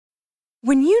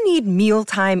When you need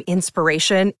mealtime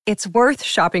inspiration, it's worth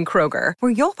shopping Kroger,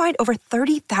 where you'll find over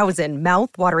 30,000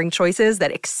 mouth-watering choices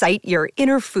that excite your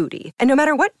inner foodie. And no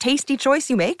matter what tasty choice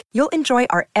you make, you'll enjoy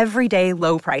our everyday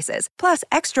low prices, plus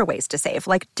extra ways to save,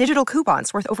 like digital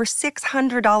coupons worth over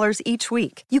 $600 each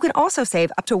week. You can also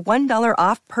save up to $1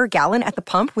 off per gallon at the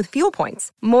pump with fuel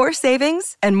points. More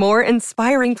savings and more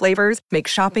inspiring flavors make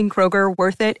shopping Kroger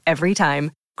worth it every time.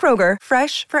 Kroger,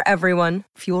 fresh for everyone.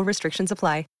 Fuel restrictions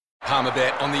apply.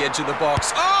 Palmerbet on the edge of the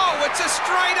box. Oh, it's a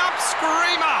straight-up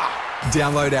screamer!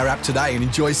 Download our app today and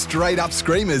enjoy straight-up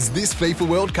screamers this FIFA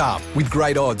World Cup with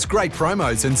great odds, great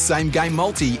promos and same-game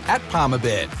multi at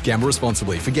Palmerbet. Gamble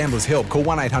responsibly. For Gamblers' Help, call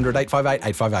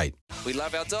 1-800-858-858. We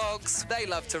love our dogs. They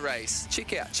love to race.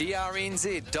 Check out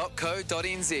grnz.co.nz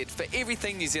for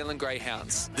everything New Zealand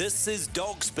Greyhounds. This is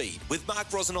Dog Speed with Mark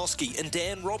Rosanoski and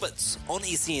Dan Roberts on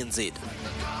SENZ.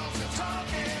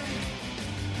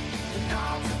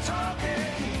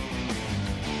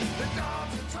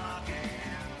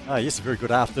 Yes, a very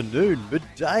good afternoon,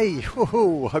 midday.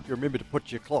 Hope you remember to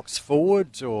put your clocks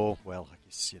forward, or, well, I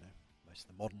guess, most of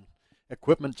the modern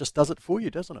equipment just does it for you,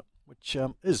 doesn't it? Which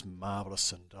is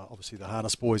marvellous, and obviously the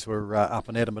harness boys were up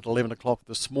and at 'em at 11 o'clock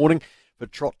this morning for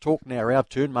Trot Talk. Now our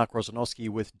turn, Mark Rosanoski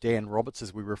with Dan Roberts,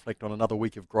 as we reflect on another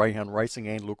week of greyhound racing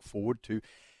and look forward to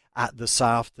this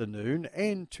afternoon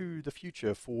and to the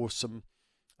future for some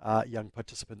young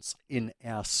participants in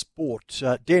our sport.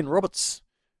 Dan Roberts,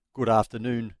 good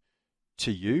afternoon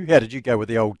to you. How did you go with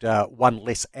the old one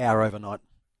less hour overnight?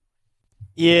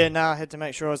 Yeah, no, I had to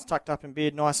make sure I was tucked up in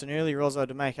bed nice and early, Rosso,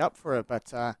 to make up for it.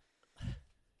 But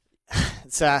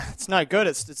it's no good.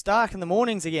 It's dark in the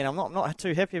mornings again. I'm not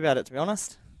too happy about it, to be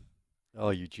honest.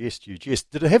 Oh, you jest.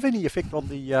 Did it have any effect on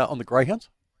the greyhounds?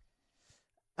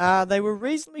 They were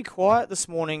reasonably quiet this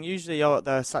morning. Usually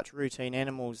they're such routine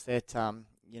animals that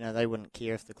they wouldn't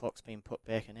care if the clock's been put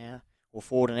back an hour or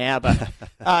forward an hour.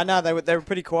 But no, they were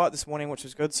pretty quiet this morning, which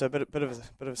was good. So a bit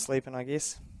of sleeping, I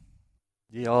guess.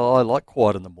 Yeah, I like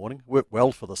quiet in the morning. Worked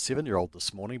well for the 7-year-old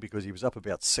this morning because he was up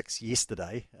about 6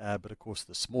 yesterday. But of course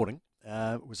this morning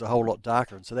it was a whole lot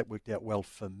darker, and so that worked out well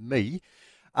for me.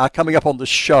 Coming up on the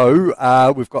show,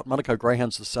 we've got Manukau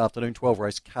Greyhounds this afternoon,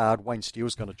 12-race card. Wayne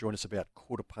Steele's going to join us about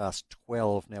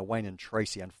 12:15. Now, Wayne and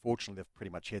Tracy, unfortunately, they've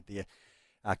pretty much had their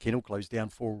kennel closed down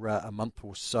for a month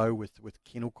or so with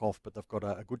kennel cough, but they've got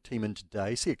a good team in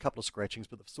today. See a couple of scratchings,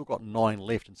 but they've still got 9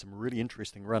 left and some really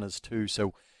interesting runners too,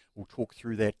 so we'll talk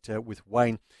through that with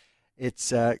Wayne.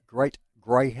 It's a great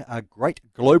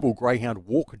global greyhound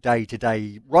walk day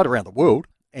today right around the world.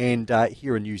 And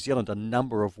here in New Zealand, a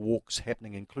number of walks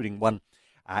happening, including one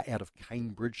out of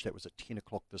Cambridge. That was at 10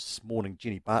 o'clock this morning.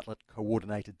 Jenny Bartlett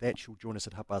coordinated that. She'll join us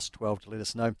at 12:30 to let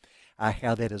us know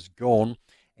how that has gone.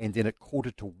 And then at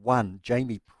 1:45,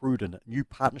 Jamie Pruden, new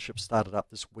partnership started up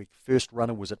this week. First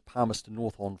runner was at Palmerston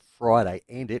North on Friday,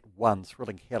 and it won.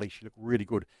 Thrilling Halley. She looked really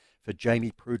good for Jamie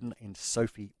Pruden, and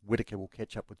Sophie Whitaker will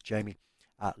catch up with Jamie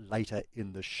later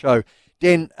in the show.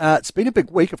 Dan, it's been a big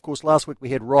week. Of course, last week we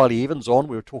had Riley Evans on.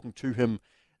 We were talking to him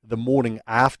the morning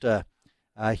after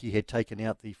he had taken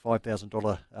out the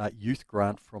 $5,000 youth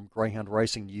grant from Greyhound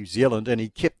Racing New Zealand, and he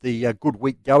kept the good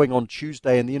week going on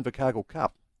Tuesday in the Invercargill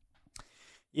Cup.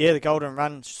 Yeah, the Golden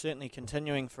Run certainly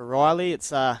continuing for Riley. It's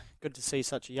good to see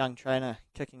such a young trainer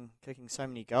kicking so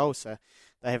many goals. So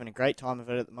they're having a great time of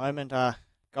it at the moment.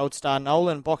 Gold Star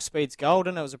Nolan, box speed's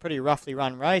golden. It was a pretty roughly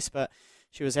run race, but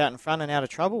she was out in front and out of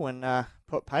trouble and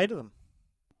put pay to them.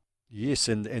 Yes,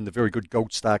 and the very good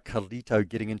Gold Star Carlito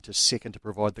getting into second to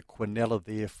provide the Quinella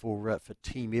there for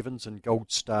Team Evans and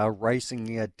Gold Star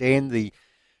Racing. Dan, the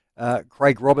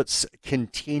Craig Roberts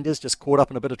contenders just caught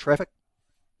up in a bit of traffic?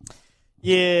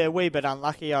 Yeah, a wee bit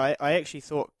unlucky. I actually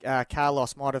thought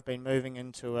Carlos might have been moving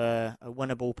into a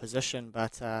winnable position,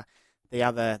 but the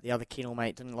other kennel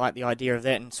mate didn't like the idea of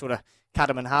that and sort of cut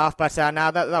him in half. But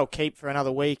they'll keep for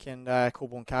another week, and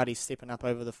Corbin Cardi's stepping up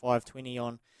over the 520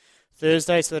 on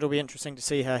Thursday, so it'll be interesting to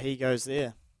see how he goes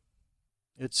there.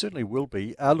 It certainly will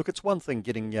be. Look, it's one thing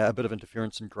getting a bit of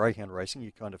interference in greyhound racing.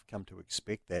 You kind of come to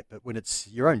expect that. But when it's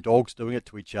your own dogs doing it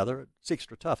to each other, it's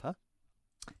extra tough, huh?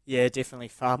 Yeah, definitely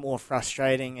far more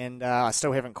frustrating. And I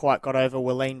still haven't quite got over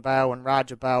Willeen Bale and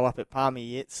Raja Bale up at Palmy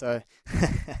yet. So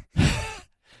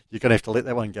you're going to have to let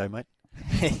that one go, mate.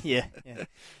 Yeah.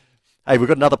 Hey, we've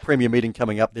got another Premier meeting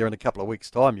coming up there in a couple of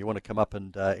weeks' time. You want to come up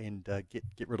and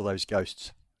get rid of those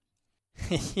ghosts?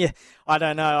 Yeah, I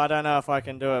don't know if I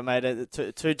can do it, mate. It's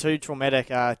too traumatic.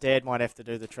 Dad might have to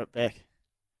do the trip back.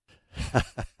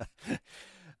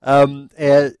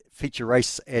 Our feature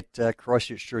race at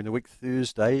Christchurch during the week,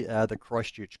 Thursday, the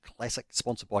Christchurch Classic,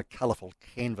 sponsored by Colourful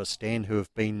Canvas, Dan, who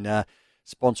have been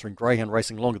sponsoring greyhound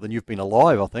racing longer than you've been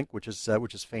alive, I think, which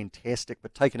is fantastic.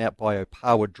 But taken out by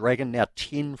Opawa Dragon, now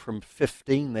 10 from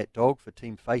 15, that dog for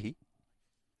Team Fahey.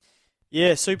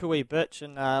 Yeah, super wee bitch,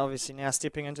 and obviously now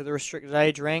stepping into the restricted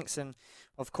age ranks, and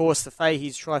of course the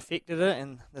Faheys trifected it,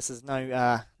 and this is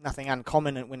nothing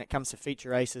uncommon when it comes to feature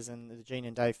races and the Jean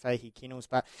and Dave Fahey kennels.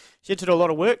 But she had to do a lot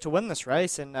of work to win this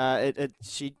race, and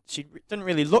she didn't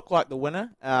really look like the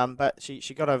winner, but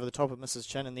she got over the top of Mrs.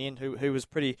 Chin in the end, who was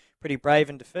pretty brave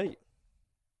in defeat.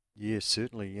 Yes,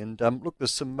 certainly. And look,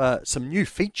 there's some new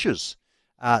features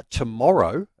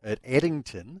tomorrow at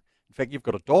Addington. In fact, you've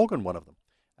got a dog in one of them.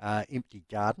 Empty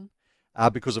Garden,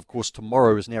 because of course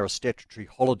tomorrow is now a statutory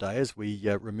holiday as we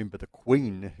remember the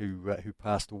Queen who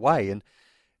passed away,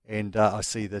 and I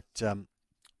see that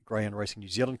Greyhound Racing New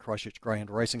Zealand, Christchurch Greyhound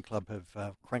Racing Club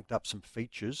have cranked up some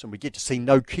features, and we get to see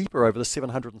No Keeper over the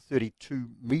 732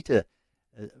 metres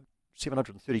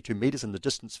in the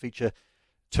distance feature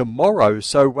tomorrow.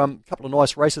 So a couple of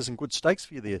nice races and good stakes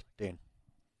for you there, Dan.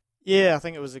 Yeah, I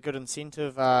think it was a good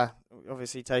incentive.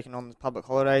 Obviously taking on the public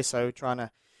holiday, so trying to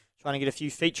get a few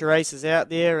feature races out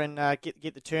there and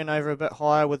get the turnover a bit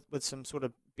higher with some sort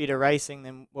of better racing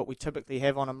than what we typically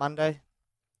have on a Monday.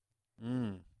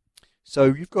 So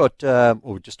you've got,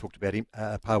 we just talked about him,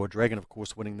 Opawa Dragon, of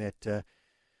course, winning that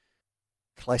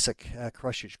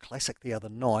Christchurch Classic the other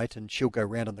night, and she'll go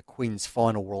round in the Queen's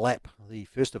final lap, the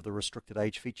first of the restricted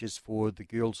age features for the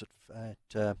girls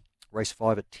at race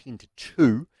 5 at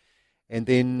 10-2. And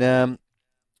then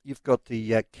you've got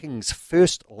the King's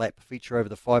first lap feature over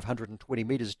the 520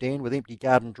 metres, Dan, with Empty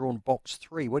Garden drawn box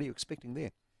 3. What are you expecting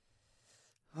there?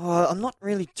 Oh, I'm not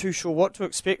really too sure what to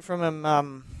expect from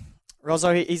him,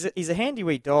 Rozzo. He's a handy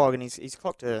wee dog, and he's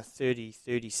clocked a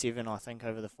 30-37, I think,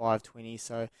 over the 520.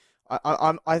 So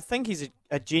I think he's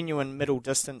a genuine middle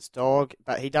distance dog,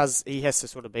 but he has to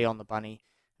sort of be on the bunny.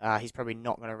 He's probably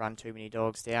not going to run too many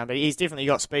dogs down, but he's definitely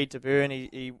got speed to burn.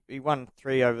 He won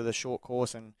 3 over the short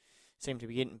course and seemed to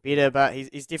be getting better, but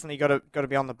he's definitely got to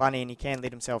be on the bunny, and he can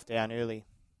let himself down early.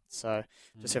 So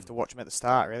just have to watch him at the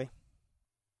start, really.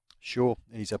 Sure.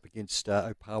 He's up against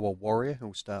Opawa Warrior,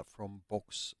 who'll start from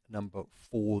box number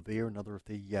 4 there, another of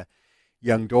the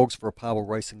young dogs for Opawa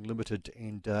Racing Limited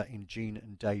and Jean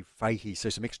and Dave Fahey. So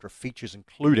some extra features,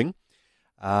 including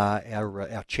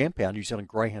our champ, our New Zealand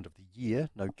Greyhound of the Year,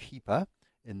 No Keeper,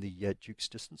 in the Duke's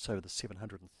distance over the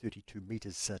 732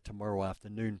 metres tomorrow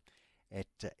afternoon at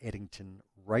Addington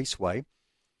Raceway.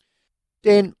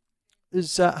 Dan,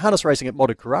 there's harness racing at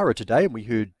Motu Carrara today, and we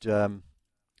heard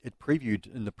it previewed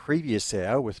in the previous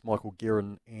hour with Michael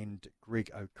Guerin and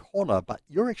Greg O'Connor, but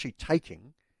you're actually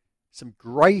taking some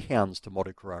greyhounds to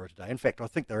Motu Carrara today. In fact, I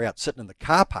think they're out sitting in the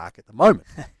car park at the moment.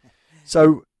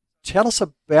 So tell us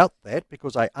about that,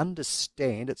 because I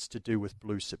understand it's to do with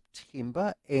Blue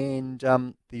September and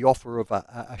the offer of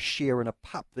a share in a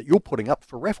pup that you're putting up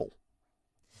for raffle.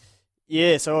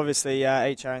 Yeah, so obviously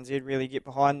HRNZ really get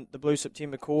behind the Blue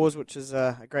September cause, which is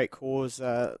a great cause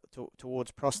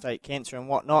towards prostate cancer and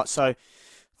whatnot. So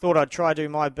thought I'd try do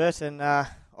my bit and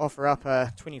offer up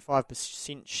a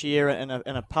 25% share in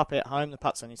a pup at home. The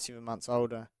pup's only 7 months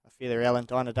old, a Feather Allen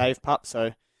Dinah Dave pup. So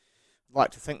I'd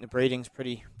like to think the breeding's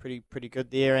pretty good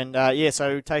there. And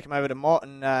so take him over to Mott,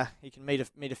 and he can meet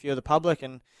a few of the public,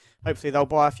 and hopefully they'll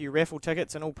buy a few raffle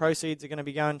tickets, and all proceeds are going to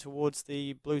be going towards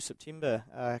the Blue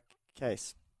September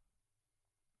case.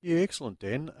 Yeah, excellent,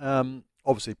 Dan.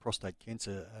 Obviously, prostate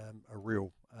cancer, a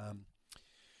real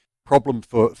problem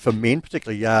for men,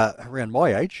 particularly around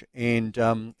my age, and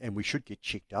we should get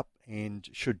checked up, and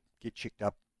should get checked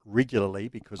up regularly,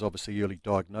 because obviously early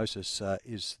diagnosis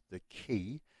is the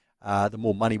key. The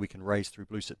more money we can raise through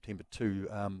Blue September too,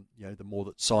 the more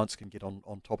that science can get on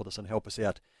top of this and help us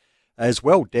out as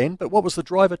well, Dan. But what was the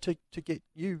driver to get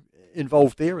you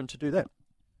involved there and to do that?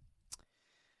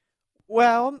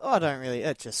 Well, I don't really.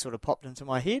 It just sort of popped into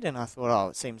my head, and I thought,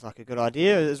 it seems like a good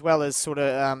idea, as well as sort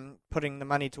of putting the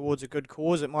money towards a good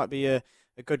cause. It might be a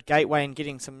good gateway in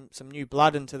getting some new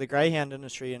blood into the greyhound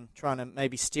industry and trying to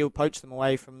maybe poach them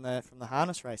away from the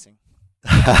harness racing.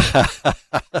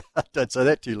 Don't say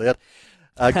that too loud.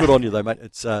 Good on you though, mate.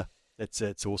 It's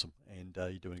awesome, and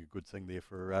you're doing a good thing there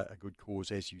for a good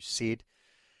cause, as you said.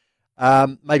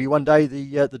 Maybe one day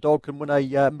the dog can win a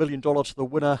 $1 million to the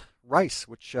winner race,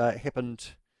 which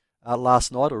happened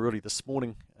last night or early this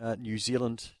morning, New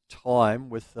Zealand time,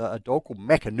 with a dog called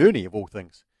McInerney, of all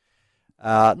things.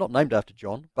 Not named after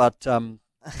John, but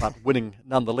winning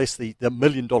nonetheless the $1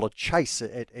 million chase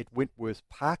at Wentworth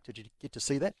Park. Did you get to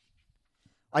see that?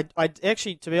 I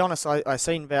actually, to be honest, I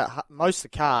seen about most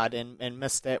of the card and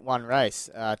missed that one race,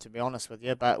 to be honest with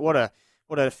you. But what a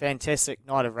what a fantastic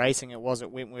night of racing it was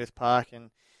at Wentworth Park,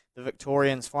 and the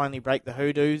Victorians finally break the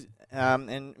hoodoo.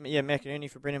 And yeah, McInerney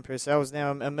for Brendan Purcell is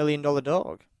now $1 million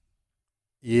dog.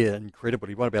 Yeah, incredible.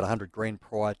 He won about 100 grand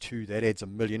prior to that, adds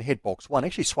 $1 million. Had box one,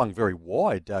 actually swung very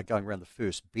wide going around the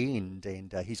first bend,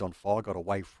 and he's on fire, got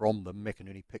away from them.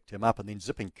 McInerney picked him up, and then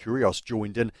Zipping Curios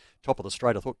joined in, top of the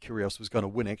straight. I thought Curios was going to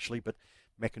win, actually, but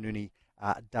McInerney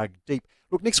dug deep.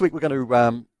 Look, next week we're going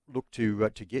to look to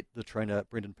get the trainer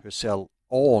Brendan Purcell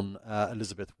on.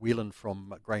 Elizabeth Whelan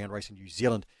from Greyhound Racing New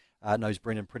Zealand knows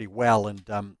Brendan pretty well, and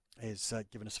has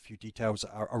given us a few details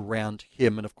around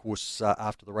him. And, of course,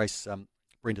 after the race,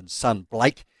 Brendan's son,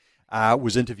 Blake,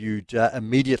 was interviewed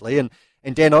immediately. And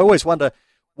Dan, I always wonder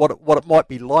what it might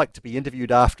be like to be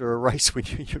interviewed after a race when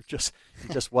you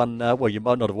just won. Well, you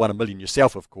might not have won $1 million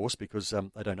yourself, of course, because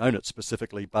they don't own it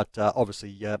specifically, but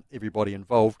obviously everybody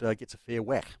involved gets a fair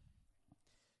whack.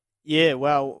 Yeah,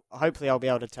 well, hopefully I'll be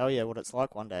able to tell you what it's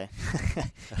like one day.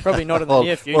 Probably not in the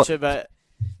near future, but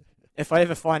if I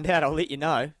ever find out, I'll let you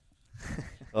know.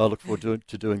 I look forward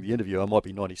to doing the interview. I might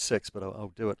be 96, but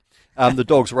I'll do it. The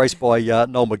dogs raced by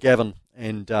Noel McGavin,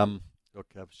 and look,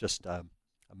 it was just $1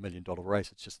 million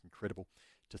race. It's just incredible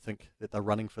to think that they're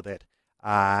running for that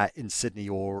in Sydney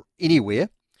or anywhere.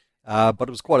 But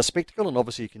it was quite a spectacle, and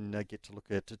obviously you can get to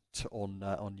look at it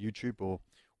on YouTube or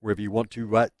wherever you want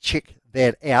to check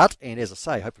that out. And as I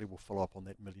say, hopefully we'll follow up on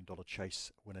that $1 million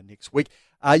chase winner next week.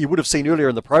 You would have seen earlier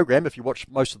in the program, if you watched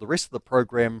most of the rest of the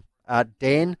program,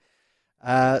 Dan,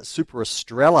 Super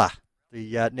Estrella,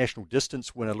 the national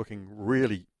distance winner, looking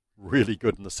really, really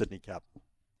good in the Sydney Cup.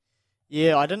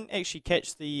 Yeah, I didn't actually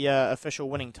catch the official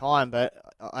winning time,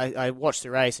 but I watched the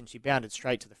race and she bounded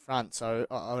straight to the front. So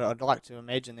I'd like to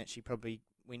imagine that she probably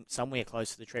went somewhere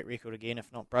close to the track record again,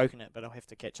 if not broken it. But I'll have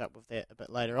to catch up with that a bit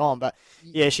later on. But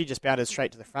yeah, she just bounded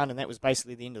straight to the front, and that was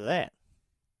basically the end of that.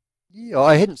 Yeah,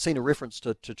 I hadn't seen a reference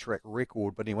to track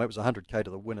record, but anyway, it was 100k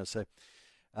to the winner. So.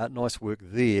 Nice work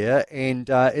there. And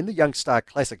in the Youngstar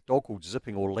Classic, dog called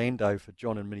Zipping Orlando for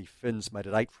John and Minnie Finns made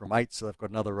it 8 from 8, so they've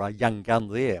got another young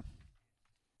gun there.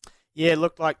 Yeah, it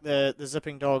looked like the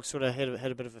Zipping dog sort of had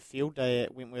a bit of a field day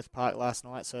at Wentworth Park last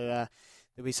night, so there'll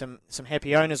be some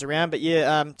happy owners around. But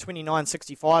yeah,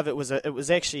 29.65. It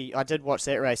was actually, I did watch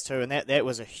that race too, and that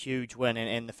was a huge win.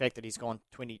 And the fact that he's gone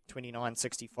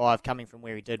 29.65 coming from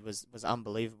where he did was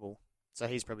unbelievable. So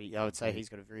he's probably, I would say, he's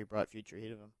got a very bright future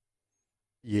ahead of him.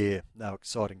 Yeah, no,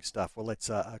 exciting stuff. Well, let's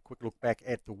a quick look back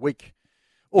at the week.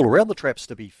 All around the traps,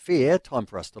 to be fair. Time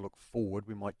for us to look forward.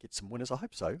 We might get some winners, I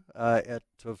hope so, out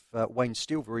of Wayne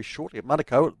Steele very shortly at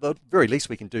Manukau. The very least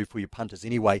we can do for your punters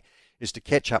anyway is to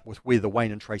catch up with where the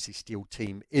Wayne and Tracy Steele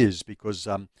team is, because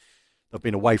they've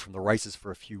been away from the races for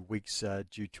a few weeks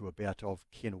due to a bout of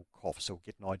kennel cough. So we'll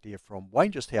get an idea from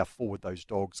Wayne just how forward those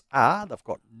dogs are. They've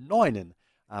got 9 in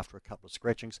after a couple of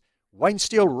scratchings. Wayne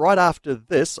Steele right after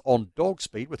this on Dog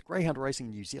Speed with Greyhound Racing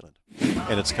New Zealand.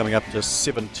 And it's coming up to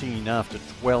 17 after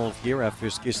 12 here. Our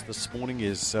first guest this morning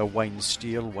is Wayne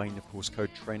Steele. Wayne, of course,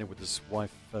 co-trainer with his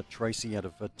wife Tracy out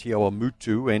of Te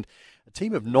Awamutu. And a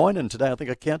team of 9 in today, I think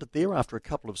I counted there, after a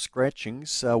couple of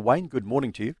scratchings. Wayne, good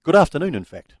morning to you. Good afternoon, in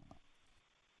fact.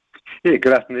 Yeah,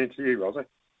 good afternoon to you, Rosie.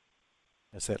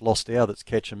 It's that lost hour that's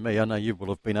catching me. I know you will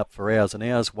have been up for hours and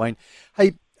hours, Wayne.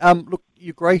 Hey, look,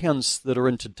 your greyhounds that are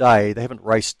in today, they haven't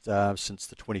raced since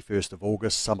the 21st of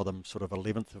August, some of them sort of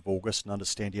 11th of August, and I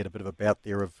understand you had a bit of a bout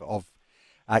there of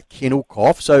kennel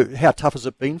cough. So how tough has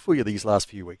it been for you these last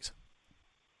few weeks?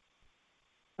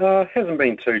 It hasn't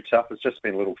been too tough. It's just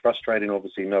been a little frustrating.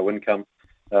 Obviously, no income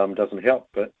doesn't help,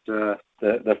 but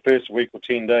the first week or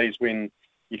 10 days when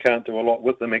you can't do a lot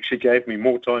with them actually gave me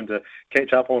more time to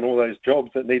catch up on all those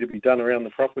jobs that need to be done around the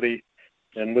property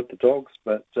and with the dogs.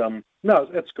 But no,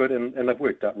 it's good, and they've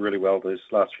worked out really well these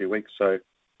last few weeks, so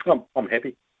I'm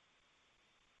happy.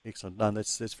 Excellent. No,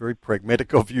 that's very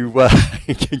pragmatic of you.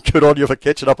 Good on you for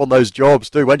catching up on those jobs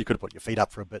too. Well, you could have put your feet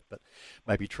up for a bit, but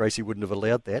maybe Tracy wouldn't have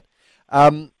allowed that.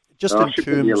 Just in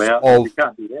terms of, you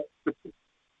can't do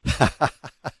that.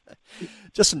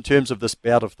 Just in terms of this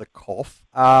bout of the cough,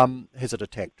 has it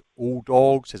attacked all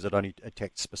dogs? Has it only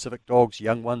attacked specific dogs,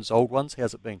 young ones, old ones?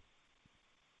 How's it been?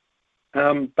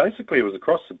 Basically, it was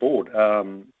across the board.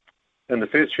 In the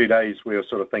first few days, we were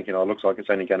sort of thinking, it looks like it's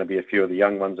only going to be a few of the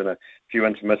young ones and a few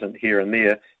intermittent here and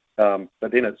there.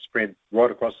 But then it spread right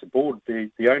across the board.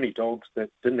 The only dogs that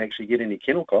didn't actually get any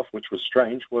kennel cough, which was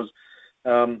strange, was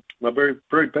my brood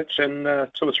bitch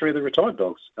and 2 or 3 of the retired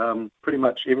dogs. Pretty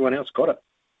much everyone else got it.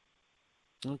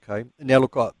 Okay. Now,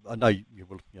 look, I know you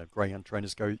will. Greyhound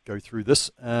trainers go through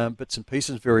this bits and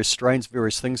pieces, various strains,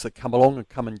 various things that come along and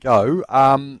come and go.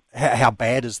 How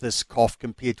bad is this cough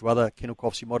compared to other kennel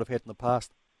coughs you might have had in the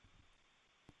past?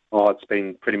 Oh, it's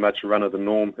been pretty much a run of the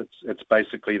norm. It's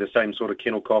basically the same sort of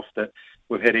kennel cough that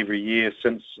we've had every year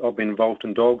since I've been involved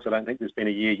in dogs. I don't think there's been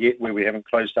a year yet where we haven't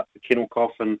closed up the kennel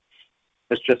cough, and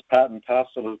it's just part and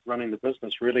parcel of running the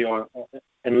business, really.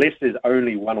 Unless there's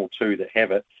only one or two that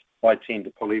have it, I tend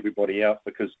to pull everybody out,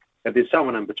 because if there's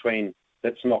someone in between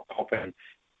that's not coughing,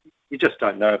 you just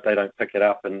don't know if they don't pick it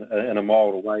up in a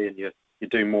mile away, and you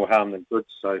do more harm than good.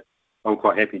 So I'm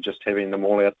quite happy just having them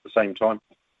all out at the same time.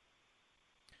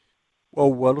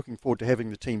 Well, we're looking forward to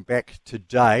having the team back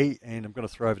today, and I'm going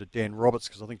to throw over to Dan Roberts,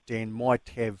 because I think Dan might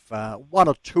have one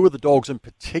or two of the dogs in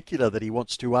particular that he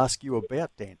wants to ask you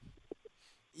about, Dan.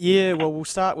 Yeah, well, we'll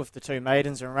start with the two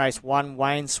maidens in race 1,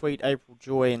 Wayne, Sweet April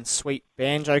Joy and Sweet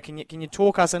Banjo. Can you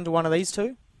talk us into one of these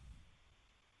two?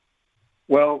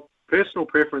 Well, personal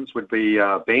preference would be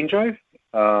Banjo,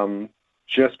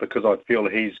 just because I feel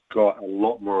he's got a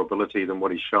lot more ability than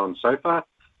what he's shown so far.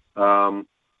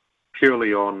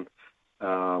 Purely on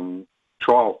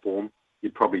trial form,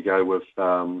 you'd probably go with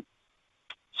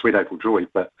Sweet April Joy,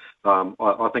 but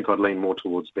I think I'd lean more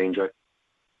towards Banjo.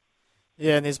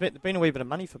 Yeah, and there's been a wee bit of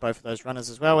money for both of those runners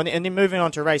as well. And then moving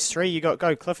on to race 3, you got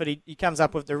Go Clifford. He comes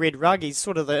up with the red rug. He's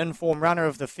sort of the informed runner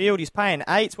of the field. He's paying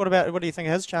 8. What do you think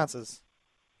of his chances?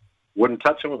 Wouldn't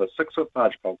touch him with a 6-foot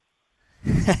barge pole.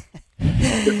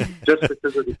 just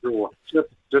because of the draw.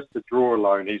 Just the draw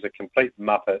alone, he's a complete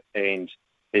muppet, and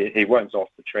he won't off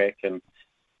the track, and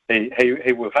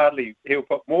he'll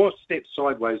put more steps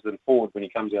sideways than forward when he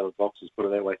comes out of the boxes, put it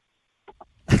that way.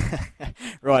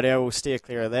 Right, we'll steer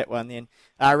clear of that one then.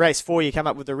 Race 4, you come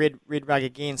up with the red rug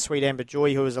again, Sweet Amber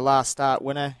Joy, who was the last start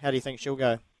winner. How do you think she'll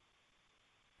go?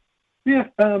 Yeah,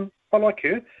 I like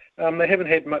her. They haven't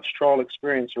had much trial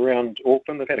experience around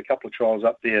Auckland. They've had a couple of trials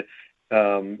up there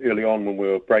early on when we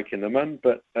were breaking them in,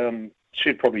 but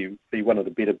she'd probably be one of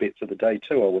the better bets of the day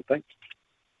too, I would think,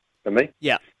 for me.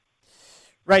 Yeah.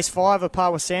 Race 5,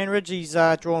 Opawa Sandridge. He's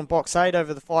drawn box 8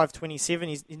 over the 5:27.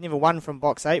 He's never won from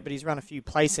box 8, but he's run a few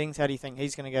placings. How do you think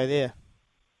he's going to go there?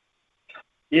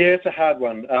 Yeah, it's a hard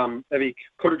one. If he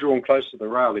could have drawn close to the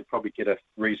rail, he'd probably get a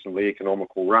reasonably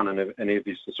economical run, and if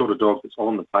he's the sort of dog that's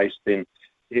on the pace, then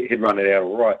he'd run it out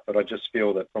all right. But I just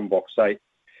feel that from box 8,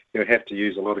 he'll have to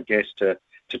use a lot of gas to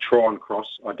try and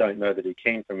cross. I don't know that he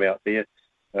can from out there.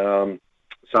 So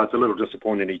it's a little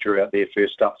disappointing he drew out there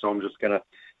first up, so I'm just going to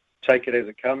take it as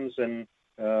it comes, and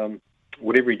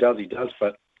whatever he does,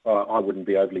 but I wouldn't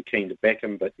be overly keen to back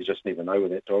him, but you just never know with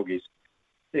that dog.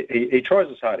 He tries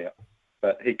his heart out,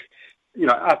 but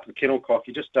after the kennel cough,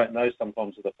 you just don't know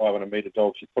sometimes with the 500-metre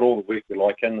dogs. You put all the work you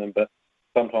like in them, but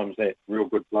sometimes that real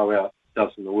good blowout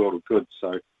does them the world of good.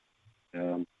 So,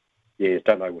 don't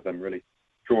know with him, really.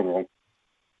 Drawn wrong.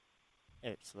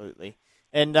 Absolutely.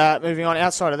 And moving on,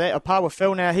 outside of that, Opawa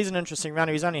Phil now, he's an interesting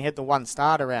runner. He's only had the one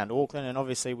start around Auckland, and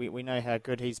obviously we know how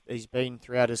good he's been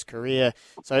throughout his career.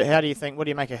 So what do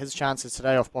you make of his chances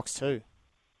today off box 2?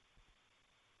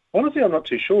 Honestly, I'm not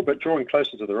too sure, but drawing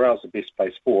closer to the rail is the best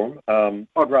place for him.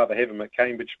 I'd rather have him at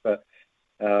Cambridge, but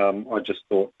I just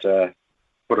thought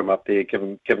put him up there, give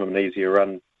him an easier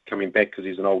run coming back because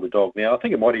he's an older dog now. I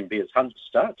think it might even be his 100th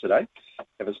start today.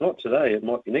 If it's not today, it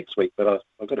might be next week, but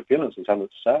I've got a feeling it's his 100th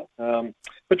start.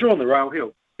 But drawing the rail,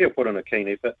 he'll put in a keen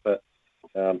effort, but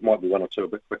might be one or two a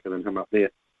bit quicker than him up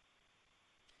there.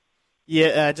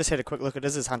 Yeah, just had a quick look. It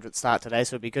is his 100th start today,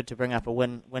 so it'd be good to bring up a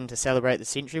win to celebrate the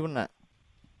century, wouldn't it?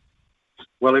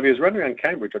 Well, if he was running around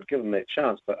Cambridge, I'd give him that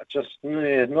chance, but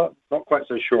not quite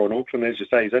so sure. In Auckland, as you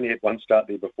say, he's only had one start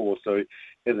there before, so he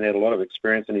hasn't had a lot of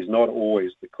experience, and he's not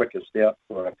always the quickest out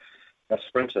for a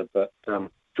sprinter. But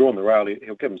drawing the rail,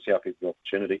 he'll give himself every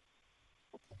opportunity.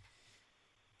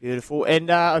 Beautiful. And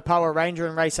Opawa Ranger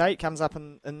in race 8 comes up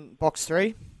in box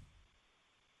 3.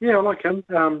 Yeah, I like him.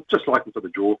 Just like him for the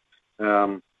draw.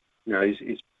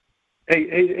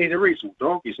 He's a reasonable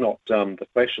dog. He's not the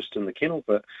flashiest in the kennel,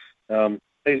 but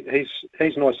he's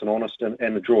nice and honest,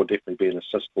 and the draw will definitely be an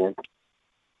assist for him.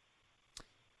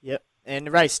 Yep.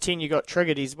 And race 10, you got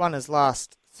Triggered. He's won his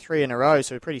last 3 in a row,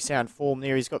 so pretty sound form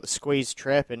there. He's got the squeeze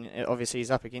trap, and obviously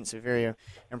he's up against a very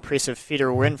impressive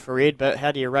Federal Infrared, but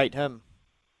how do you rate him?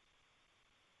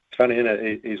 It's funny, isn't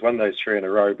it? He's won those 3 in a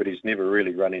row, but he's never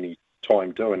really run any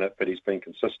time doing it, but he's been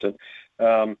consistent.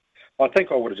 I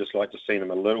think I would have just liked to have seen him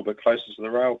a little bit closer to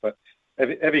the rail, but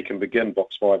if he can begin,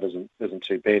 box 5 isn't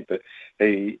too bad, but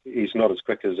he's not as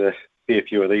quick as a fair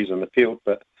few of these in the field,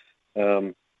 but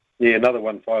Yeah, another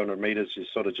one 500 metres is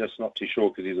sort of just not too sure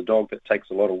because he's a dog that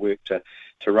takes a lot of work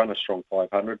to run a strong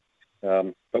 500.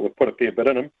 But we've put a fair bit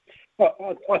in him.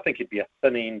 I think he'd be a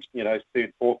thin end,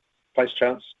 third, fourth place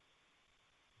chance.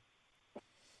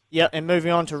 Yeah, and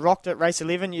moving on to Rocked at race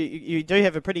 11, you do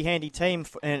have a pretty handy team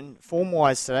in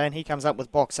form-wise today, and he comes up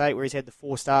with box 8 where he's had the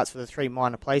 4 starts for the 3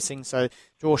 minor placings, so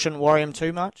draw shouldn't worry him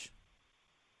too much?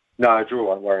 No, draw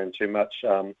won't worry him too much.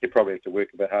 He'd probably have to work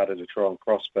a bit harder to try and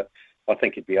cross, but I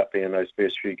think he'd be up there in those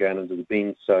first few going into the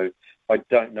bend, so I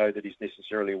don't know that he's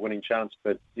necessarily a winning chance,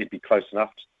 but he'd be close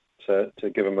enough to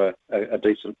give him a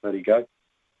decent bloody go.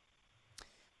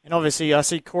 And obviously, I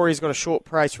see Corey's got a short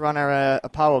price runner, a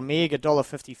Power Meg,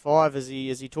 $1.55.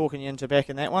 Is he talking you into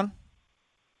backing that one?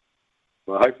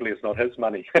 Well, hopefully it's not his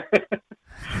money.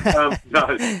 No,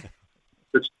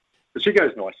 the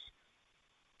Chico's nice.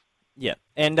 Yeah,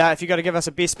 and if you've got to give us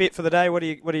a best bet for the day, what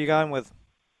are you going with?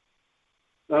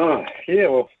 Oh, yeah,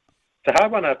 well, it's a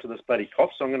hard one after this bloody cough,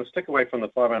 so I'm going to stick away from the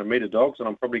 500 metre dogs, and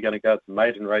I'm probably going to go to the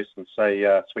maiden race and say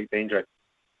Sweet Banjo.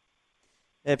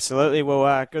 Absolutely.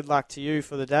 Well, good luck to you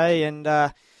for the day, and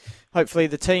hopefully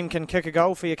the team can kick a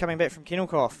goal for you coming back from kennel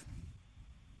cough.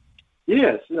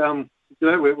 Yes,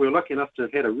 we're lucky enough to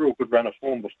have had a real good run of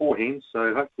form beforehand,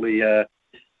 so hopefully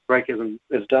break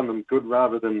has done them good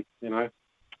rather than,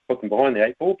 put them behind the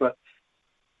 8 ball, but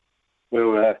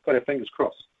we'll got our fingers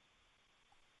crossed.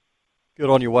 Good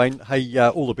on you, Wayne. Hey,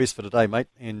 all the best for today, mate,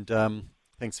 and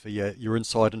thanks for your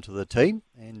insight into the team,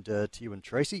 and to you and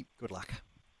Tracy, good luck.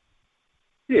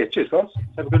 Yeah, cheers, guys.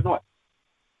 Have a good night.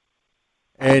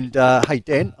 And, hey,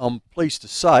 Dan, I'm pleased to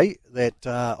say that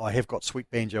I have got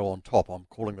Sweet Banjo on top. I'm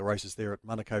calling the races there at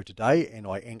Manukau today, and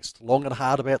I angst long and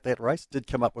hard about that race. Did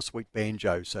come up with Sweet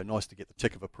Banjo, so nice to get the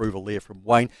tick of approval there from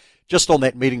Wayne. Just on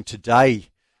that meeting today,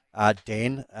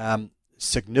 Dan,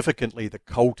 significantly the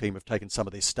Cole team have taken some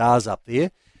of their stars up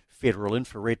there. Federal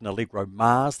Infrared and Allegro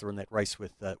Mars, they're in that race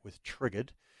with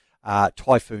Triggered.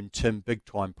 Typhoon Tim, Big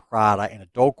Time Prada, and a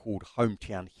dog called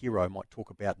Hometown Hero. Might talk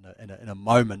about in a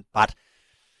moment, but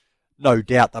no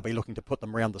doubt they'll be looking to put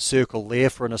them around the circle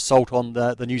there for an assault on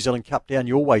the New Zealand Cup down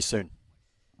your way soon.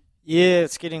 Yeah,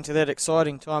 it's getting to that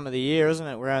exciting time of the year, isn't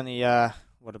it? We're only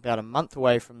about a month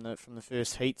away from the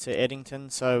first heats at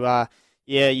Addington, so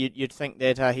you'd think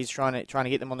that he's trying to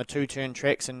get them on the 2-turn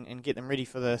tracks and get them ready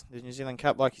for the New Zealand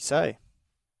Cup, like you say.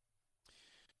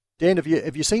 Dan, have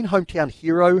you seen Hometown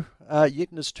Hero yet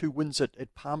in his 2 wins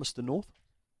at Palmerston North?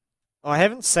 I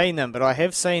haven't seen them, but I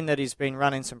have seen that he's been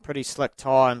running some pretty slick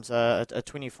times, a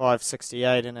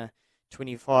 25.68 and a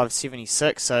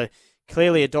 25.76. So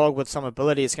clearly a dog with some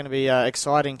ability. It's going to be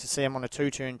exciting to see him on a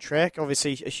 2-turn track.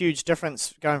 Obviously, a huge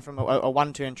difference going from a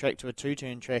 1-turn track to a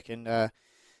 2-turn track, and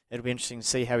it'll be interesting to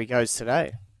see how he goes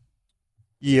today.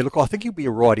 Yeah, look, I think he'll be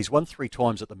all right. He's won 3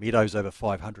 times at the Meadows over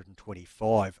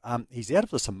 525. He's out of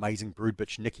this amazing brood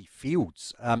bitch, Nicky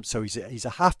Fields. So he's a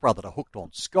half-brother to Hooked on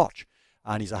Scotch,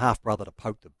 and he's a half-brother to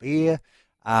Poke the Bear.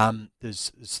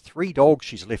 There's 3 dogs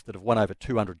she's left that have won over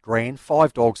 200 grand,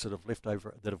 5 dogs that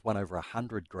have won over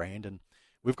 100 grand, and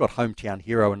we've got Hometown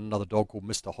Hero and another dog called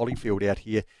Mr. Holyfield out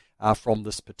here from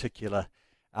this particular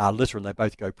litter, and they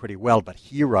both go pretty well. But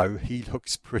Hero, he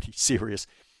looks pretty serious.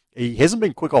 He hasn't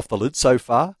been quick off the lid so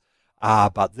far,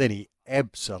 but then he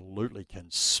absolutely can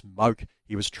smoke.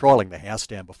 He was trialling the house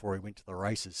down before he went to the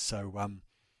races. So,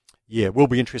 it will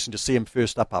be interesting to see him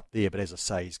first up there. But as I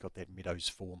say, he's got that Meadows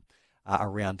form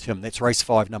around him. That's race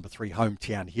 5, number 3,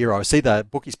 Hometown Hero. I see the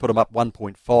bookies put him up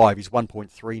 1.5. He's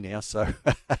 1.3 now. So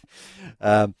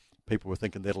people were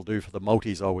thinking that'll do for the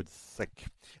multis, I would think.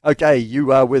 Okay,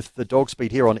 you are with the Dog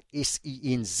Speed here on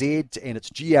SENZ, and it's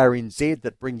GRNZ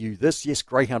that bring you this. Yes,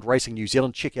 Greyhound Racing New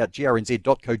Zealand. Check out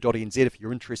grnz.co.nz if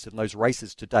you're interested in those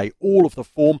races today. All of the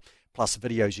form, plus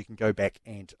videos you can go back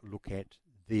and look at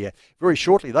there. Very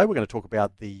shortly, though, we're going to talk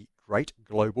about the Great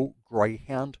Global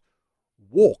Greyhound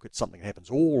Walk. It's something that happens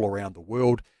all around the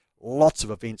world. Lots of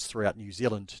events throughout New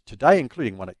Zealand today,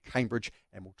 including one at Cambridge,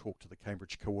 and we'll talk to the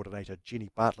Cambridge coordinator,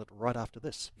 Jenny Bartlett, right after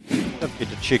this. Don't forget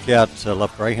to check out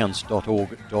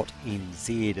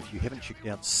lovegreyhounds.org.nz if you haven't checked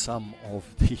out some of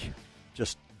the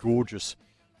just gorgeous,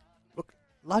 look,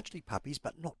 largely puppies,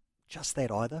 but not just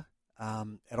that either.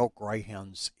 Adult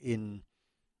greyhounds in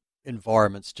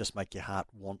environments just make your heart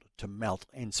want to melt.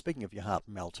 And speaking of your heart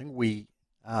melting, we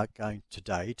are going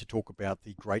today to talk about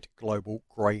the Great Global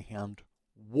Greyhound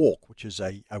Walk, which is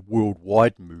a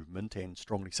worldwide movement and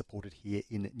strongly supported here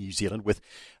in New Zealand, with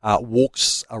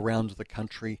walks around the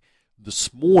country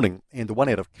this morning. And the one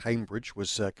out of Cambridge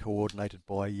was coordinated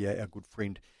by our good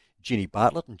friend Jenny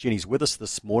Bartlett, and Jenny's with us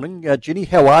this morning. Jenny,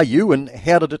 how are you, and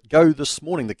how did it go this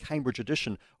morning, the Cambridge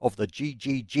edition of the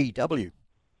GGGW?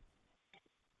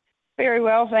 Very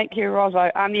well, thank you,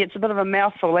 Rosso. Yeah, it's a bit of a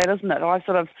mouthful, that, isn't it? I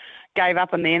sort of gave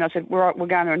up in the end. I said, we're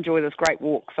going to enjoy this great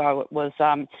walk. So it was,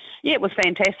 it was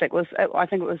fantastic. I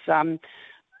think it was,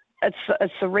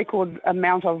 it's a record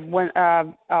amount of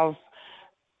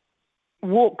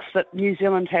walks that New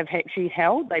Zealand have actually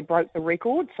held. They broke the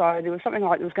record. So there was something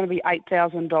like there was going to be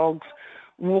 8,000 dogs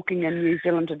walking in New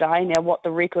Zealand today. Now, what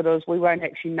the record is, we won't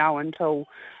actually know until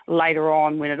later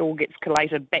on when it all gets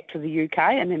collated back to the UK,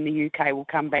 and then the UK will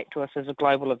come back to us as a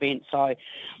global event. So,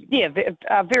 yeah,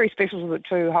 very special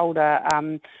to hold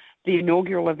the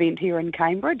inaugural event here in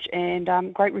Cambridge,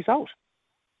 and great result.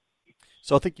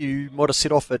 So I think you might have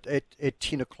set off at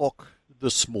 10 o'clock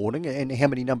this morning, and how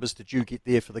many numbers did you get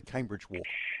there for the Cambridge Walk?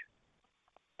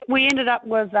 We ended up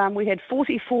with, we had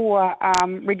 44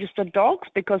 registered dogs,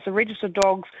 because the registered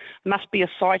dogs must be a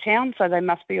sight hound, so they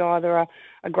must be either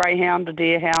a greyhound, a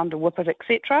deerhound, a whippet,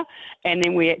 etc. And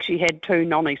then we actually had 2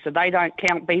 nonnies, so they don't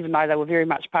count, even though they were very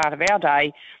much part of our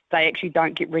day, they actually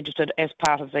don't get registered as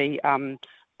part of the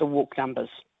walk numbers.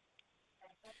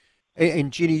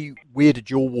 And Jenny, where did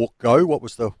your walk go? What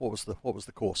was the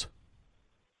course?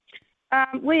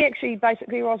 We actually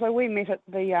basically, Rosso, we met at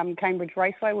the Cambridge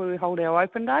Raceway where we hold our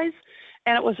open days,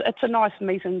 and it's a nice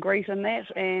meet and greet in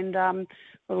that, and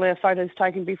with our photos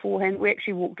taken beforehand. We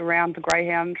actually walked around the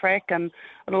greyhound track and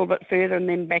a little bit further, and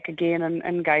then back again,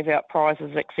 and gave out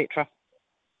prizes, etc.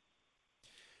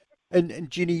 And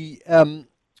Jenny,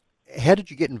 how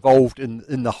did you get involved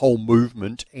in the whole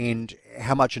movement, and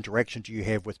how much interaction do you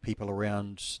have with people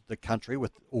around the country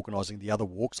with organising the other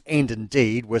walks, and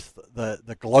indeed with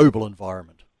the global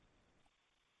environment?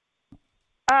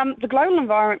 The global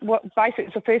environment, basically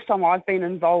it's the first time I've been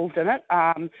involved in it.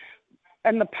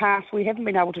 In the past, we haven't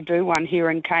been able to do one here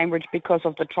in Cambridge because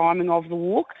of the timing of the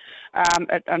walk.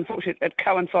 Unfortunately, it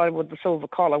coincided with the Silver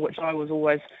Collar, which I was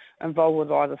always involved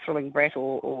with, either Thrilling Brat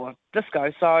or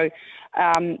Disco. So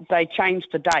they changed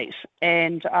the date,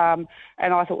 and I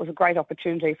thought it was a great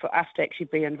opportunity for us to actually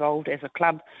be involved as a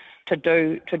club to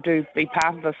be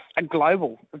part of this a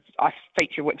global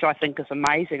feature, which I think is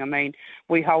amazing. I mean,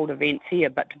 we hold events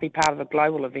here, but to be part of a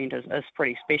global event is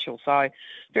pretty special. So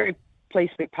very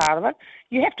pleased to be part of it.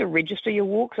 You have to register your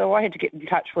walk, so I had to get in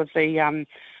touch with the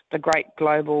great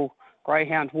global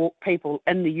greyhound walk people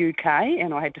in the UK,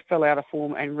 and I had to fill out a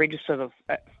form and register the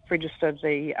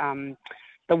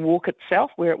walk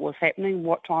itself, where it was happening,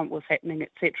 what time it was happening,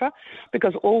 etc.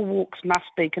 Because all walks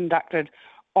must be conducted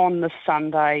on the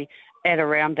Sunday at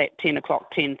around that 10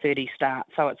 o'clock, 10:30 start.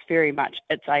 So it's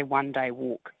a one-day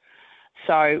walk.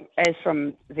 So as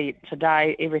from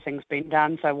today, everything's been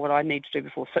done. So what I need to do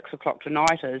before 6 o'clock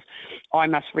tonight is I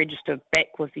must register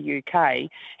back with the UK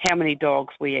how many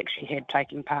dogs we actually had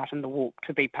taking part in the walk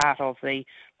to be part of the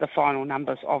final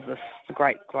numbers of the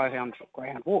great greyhound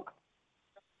walk.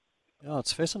 Oh,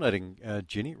 it's fascinating,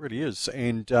 Jenny. It really is.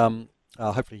 And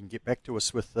hopefully you can get back to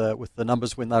us with the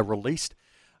numbers when they're released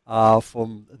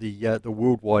from the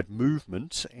worldwide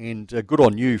movement. And good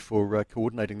on you for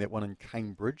coordinating that one in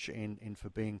Cambridge and for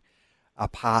being a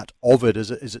part of it.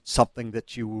 Is it something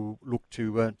that you will look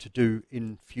to do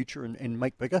in future and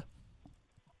make bigger?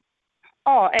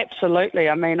 Oh, absolutely.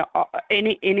 I mean,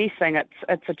 anything.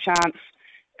 It's a chance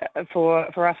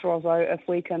for us, Rosso, if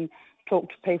we can talk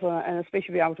to people, and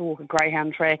especially be able to walk a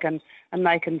greyhound track, and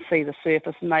they can see the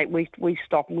surface, and we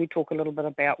stop and we talk a little bit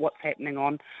about what's happening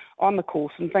on the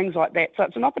course and things like that. So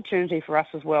it's an opportunity for us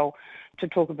as well to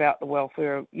talk about the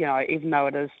welfare, even though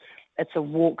it's a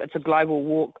walk, it's a global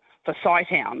walk for sight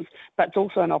hounds, but it's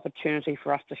also an opportunity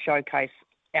for us to showcase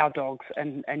our dogs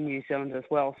in New Zealand as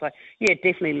well. So yeah,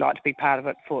 definitely like to be part of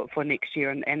it for next year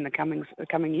and the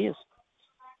coming years.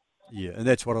 Yeah, and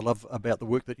that's what I love about the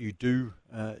work that you do,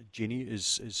 Jenny,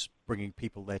 is bringing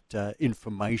people that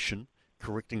information,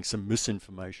 correcting some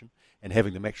misinformation, and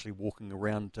having them actually walking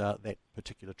around that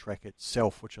particular track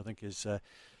itself, which I think is a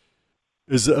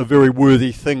very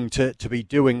worthy thing to be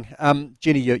doing.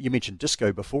 Jenny, you mentioned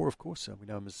Disco before, of course. We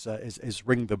know him as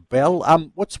Ring the Bell.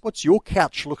 What's your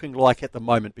couch looking like at the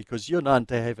moment? Because you're known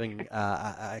to having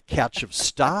a couch of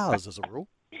stars as a rule.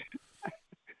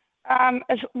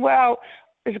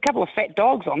 There's a couple of fat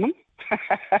dogs on them.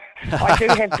 I do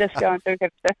have Disco,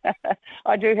 and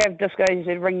I do have Disco, as you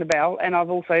said, Ring the Bell, and I've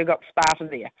also got Sparta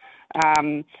there.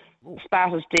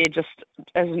 Sparta's there just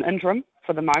as an interim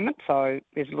for the moment, so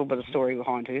there's a little bit of story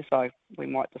behind her, so we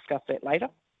might discuss that later.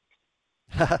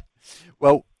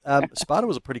 Well, Sparta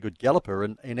was a pretty good galloper,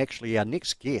 and actually our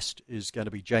next guest is going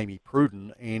to be Jamie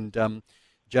Pruden, and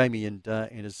Jamie and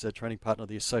his training partner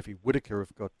there, Sophie Whitaker,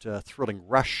 have got Thrilling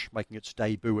Rush making its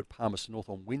debut at Palmerston North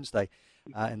on Wednesday,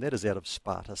 and that is out of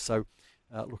Sparta. So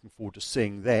Looking forward to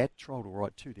seeing that. Trialled all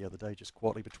right too the other day, just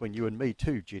quietly between you and me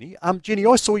too, Jenny. Jenny,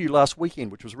 I saw you last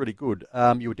weekend, which was really good.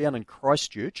 You were down in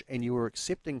Christchurch and you were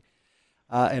accepting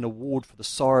an award for the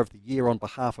Sire of the Year on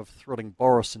behalf of Thrilling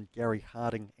Boris and Gary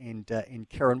Harding and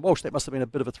Karen Walsh. That must have been a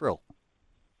bit of a thrill.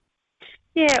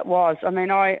 Yeah, it was. I mean,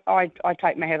 I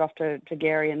take my hat off to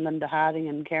Gary and Linda Harding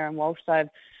and Karen Walsh.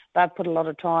 They've put a lot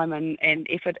of time and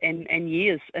effort and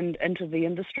years into the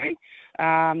industry,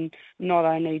 not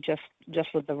only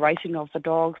just with the racing of the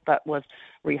dogs, but with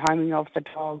rehoming of the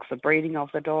dogs, the breeding of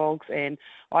the dogs, and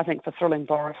I think for Thrilling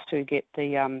Boris to get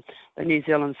the New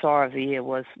Zealand Sire of the Year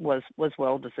was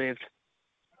well deserved.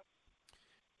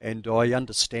 And I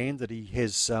understand that he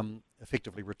has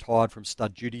effectively retired from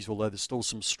stud duties, although there's still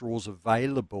some straws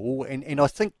available. And I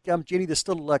think, Jenny, there's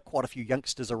still quite a few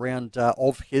youngsters around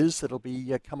of his that'll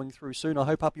be coming through soon, I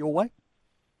hope, up your way.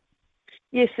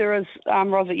 Yes, there is,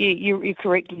 Roger. You're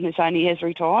correct in saying he has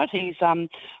retired. He's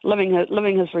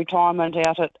living his retirement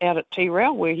out at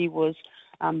T-Rail, where he was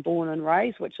born and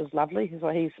raised, which is lovely. So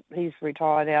he's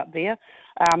retired out there.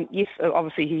 Yes,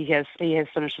 obviously he has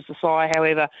finished as a sire.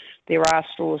 However, there are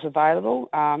straws available.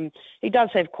 He does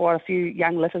have quite a few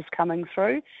young litters coming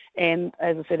through, and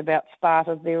as I said about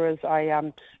Sparta, there is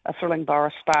a Thrilling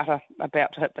Boris Sparta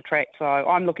about to hit the track. So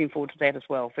I'm looking forward to that as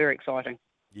well. Very exciting.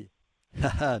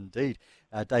 Yeah, indeed.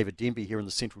 David Denby here in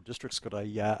the Central District's got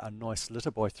a nice litter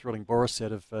by Thrilling Boris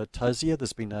out of Tosia.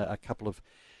 There's been a couple of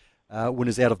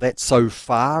winners out of that so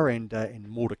far, and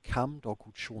more to come. A dog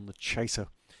called Sean the Chaser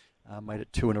made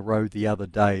it 2 in a row the other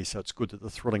day, so it's good that the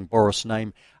Thrilling Boris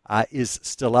name is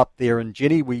still up there. And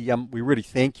Jenny, we really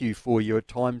thank you for your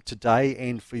time today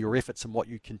and for your efforts and what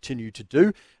you continue to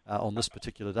do on this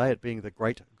particular day, it being the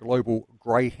Great Global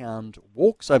Greyhound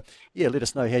Walk. So yeah, let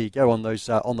us know how you go on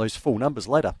those full numbers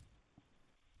later.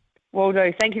 Will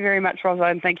do. Thank you very much, Rosa,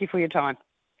 and thank you for your time.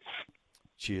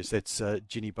 Cheers. That's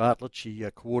Jenny Bartlett. She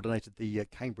coordinated the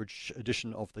Cambridge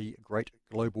edition of the Great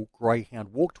Global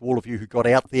Greyhound Walk. To all of you who got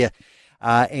out there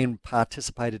and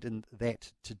participated in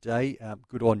that today,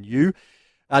 good on you.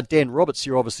 Dan Roberts,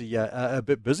 you're obviously a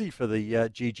bit busy for the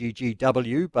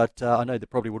GGGW, but I know there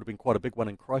probably would have been quite a big one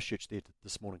in Christchurch there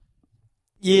this morning.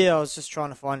 Yeah, I was just trying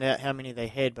to find out how many they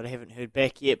had, but I haven't heard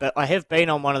back yet. But I have been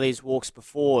on one of these walks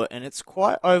before, and it's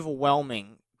quite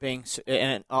overwhelming.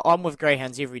 And I'm with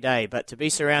greyhounds every day, but to be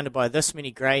surrounded by this many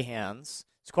greyhounds,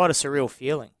 it's quite a surreal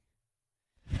feeling.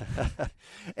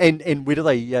 And where do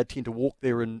they tend to walk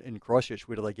there in Christchurch?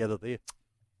 Where do they gather there?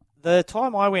 The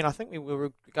time I went, I think we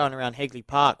were going around Hagley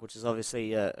Park, which is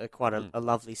obviously quite a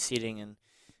lovely setting,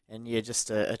 and yeah,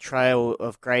 just a trail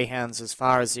of greyhounds as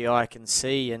far as the eye can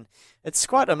see, and it's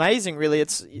quite amazing, really.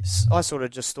 It's I sort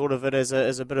of just thought of it as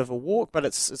a bit of a walk, but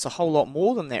it's a whole lot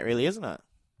more than that, really, isn't it?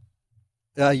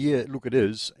 Yeah, look, it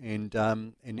is, and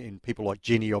people like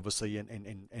Jenny, obviously,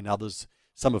 and others,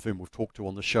 some of whom we've talked to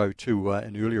on the show too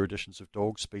in earlier editions of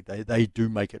Dog Speed, they do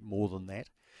make it more than that,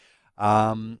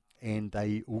 and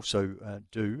they also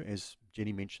do, as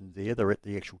Jenny mentioned there, they're at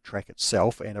the actual track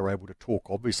itself and are able to talk,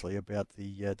 obviously, about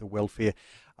the welfare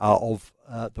of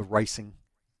the racing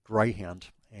greyhound,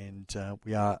 and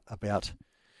we are about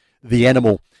the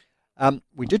animal.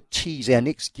 We did tease our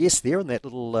next guest there in that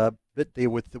little bit there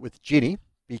with Jenny,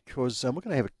 because we're going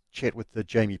to have a chat with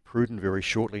Jamie Pruden very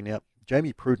shortly. Now,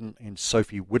 Jamie Pruden and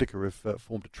Sophie Whitaker have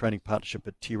formed a training partnership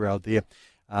at T-Rail there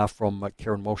from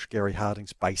Karen Walsh, Gary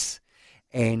Harding's base,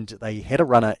 and they had a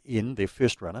runner in, their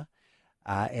first runner,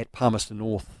 at Palmerston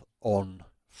North on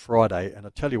Friday. And I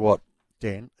tell you what,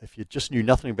 Dan, if you just knew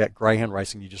nothing about greyhound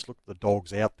racing, you just looked at the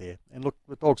dogs out there, and look,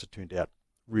 the dogs have turned out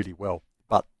really well.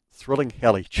 Thrilling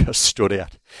Helly just stood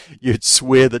out. You'd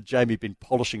swear that Jamie had been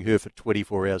polishing her for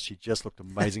 24 hours. She just looked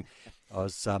amazing. I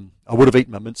would have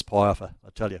eaten my mince pie off her,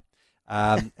 I tell you.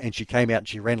 And she came out and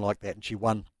she ran like that and she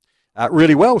won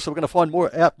really well. So we're going to find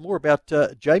out more about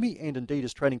Jamie and indeed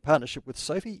his training partnership with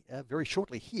Sophie very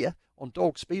shortly here on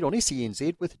Dog Speed on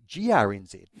SENZ with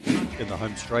GRNZ. In the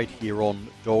home straight here on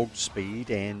Dog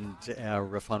Speed, and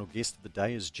our final guest of the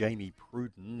day is Jamie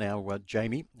Pruden. Now,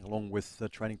 Jamie, along with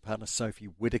training partner Sophie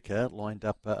Whitaker, lined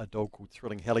up a dog called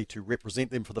Thrilling Helly to represent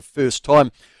them for the first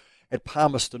time at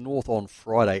Palmerston North on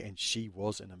Friday, and she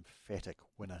was an emphatic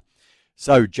winner.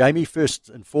 So, Jamie, first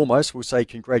and foremost, we'll say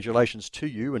congratulations to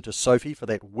you and to Sophie for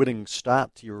that winning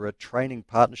start to your training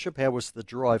partnership. How was the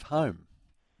drive home?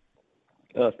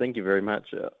 Oh, thank you very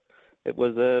much. It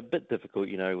was a bit difficult,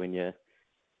 when you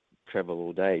travel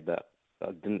all day, but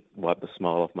I didn't wipe the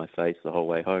smile off my face the whole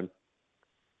way home.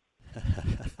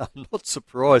 I'm not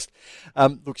surprised.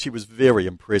 Look, she was very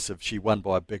impressive. She won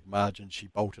by a big margin. She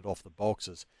bolted off the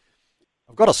boxes.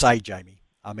 I've got to say, Jamie,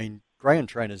 I mean, greyhound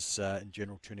trainers in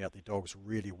general turn out their dogs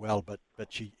really well, but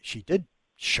she did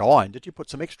shine. Did you put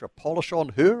some extra polish on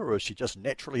her, or is she just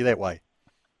naturally that way?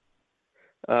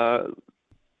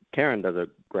 Karen does a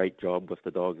great job with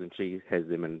the dogs, and she has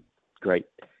them in great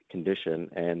condition.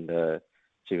 And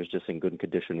she was just in good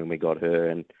condition when we got her,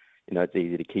 and it's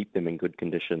easy to keep them in good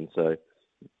condition. So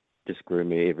just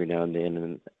groom her every now and then,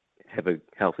 and have a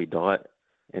healthy diet,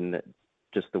 and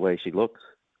just the way she looks.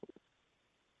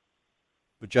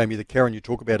 But Jamie, the Karen you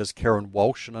talk about is Karen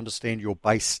Walsh, and understand you're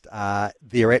based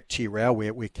there at Te Rau,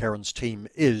 where Karen's team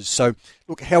is. So,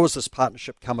 look, how has this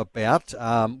partnership come about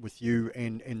with you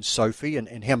and Sophie,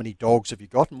 and how many dogs have you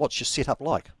got, and what's your setup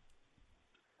like?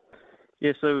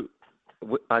 Yeah, so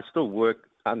I still work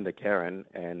under Karen,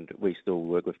 and we still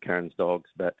work with Karen's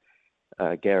dogs, but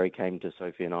Gary came to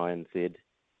Sophie and I and said,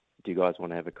 do you guys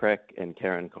want to have a crack? And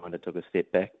Karen kind of took a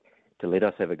step back to let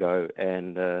us have a go,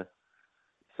 and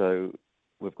so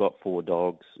we've got 4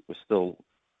 dogs. We're still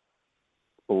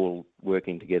all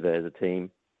working together as a team.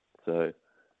 So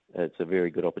it's a very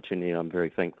good opportunity. I'm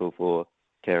very thankful for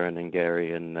Karen and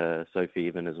Gary and Sophie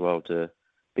even as well to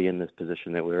be in this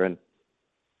position that we're in.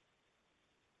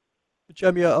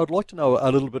 Jamie, I'd like to know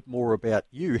a little bit more about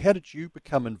you. How did you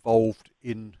become involved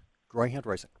in greyhound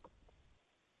racing?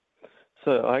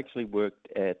 So I actually worked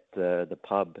at the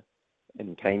pub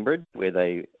in Cambridge where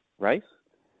they race.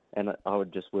 And I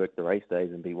would just work the race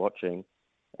days and be watching,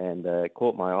 and it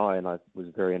caught my eye, and I was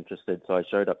very interested. So I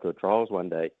showed up to a trials one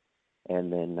day,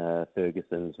 and then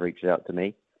Ferguson's reached out to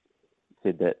me,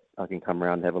 said that I can come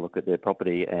around and have a look at their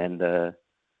property, and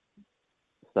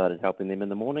started helping them in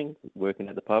the morning, working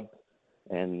at the pub,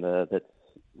 and that's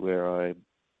where I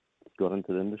got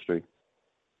into the industry.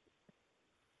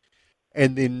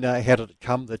 And then how did it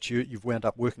come that you've wound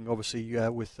up working, obviously,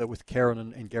 with Karen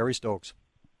and Gary's dogs?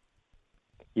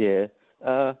 Yeah.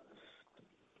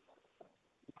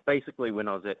 Basically, when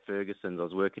I was at Ferguson's, I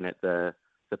was working at the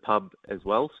pub as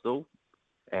well still.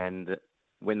 And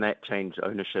when that changed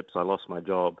ownerships, I lost my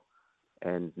job.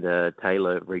 And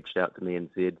Taylor reached out to me and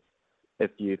said,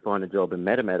 if you find a job in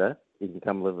Matamata, you can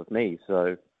come live with me.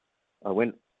 So I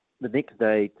went the next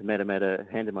day to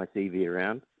Matamata, handed my CV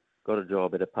around, got a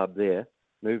job at a pub there,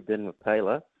 moved in with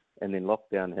Taylor, and then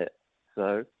lockdown hit.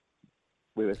 So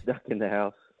we were stuck in the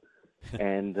house.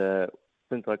 And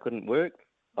since I couldn't work,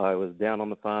 I was down on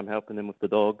the farm helping them with the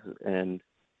dogs. And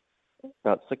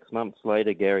about 6 months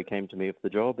later, Gary came to me with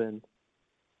the job, and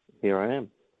here I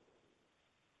am.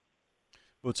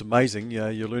 Well, it's amazing.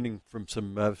 You're learning from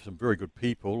some very good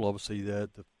people. Obviously,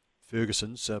 the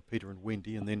Fergusons, Peter and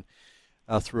Wendy, and then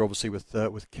through obviously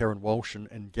with Karen Walsh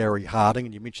and Gary Harding.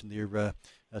 And you mentioned there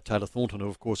Taylor Thornton, who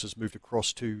of course has moved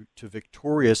across to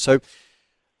Victoria. So.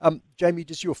 Jamie,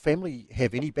 does your family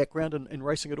have any background in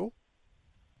racing at all?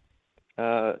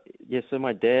 Yeah, so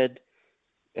my dad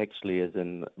actually is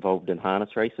involved in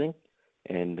harness racing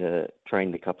and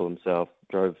trained a couple himself,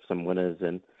 drove some winners,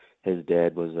 and his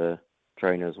dad was a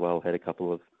trainer as well, had a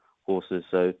couple of horses,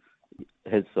 so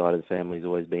his side of the family's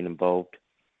always been involved.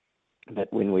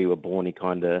 But when we were born, he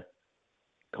kind of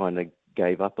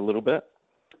gave up a little bit,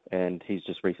 and he's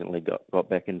just recently got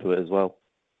back into it as well.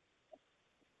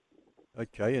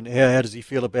 Okay, and how does he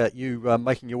feel about you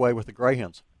making your way with the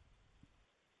greyhounds?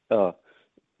 Oh,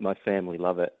 my family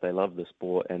love it. They love the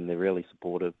sport, and they're really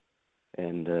supportive,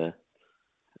 and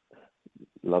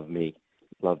love me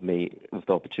with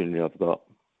the opportunity I've got.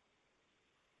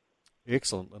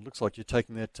 Excellent. It looks like you're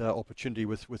taking that opportunity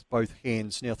with both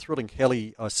hands. Now, Thrilling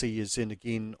Kelly, I see, is in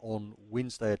again on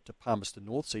Wednesday at Palmerston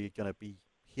North, so you're going to be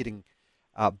heading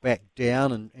back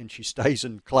down, and she stays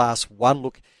in Class 1.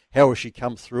 Look, how has she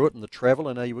come through it and the travel,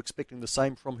 and are you expecting the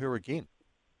same from her again?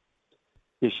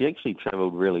 Yeah, she actually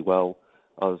travelled really well.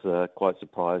 I was quite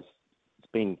surprised.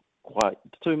 It's been quite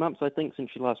 2 months, I think, since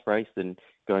she last raced, and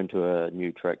going to a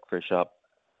new track fresh up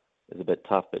is a bit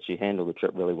tough, but she handled the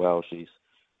trip really well. She's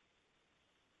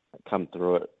come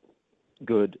through it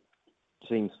good,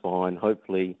 seems fine.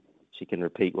 Hopefully she can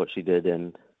repeat what she did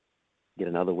and get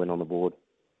another win on the board.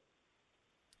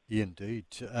 Yeah, indeed.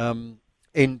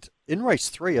 And in race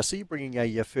 3, I see you bringing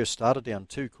a first starter down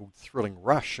too called Thrilling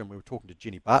Rush, and we were talking to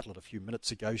Jenny Bartlett a few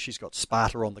minutes ago. She's got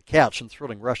Sparta on the couch, and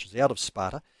Thrilling Rush is out of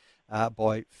Sparta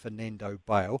by Fernando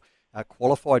Bale,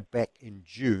 qualified back in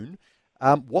June.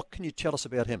 What can you tell us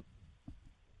about him?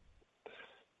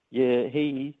 Yeah,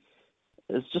 he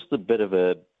is just a bit of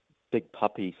a big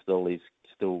puppy still. He's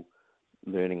still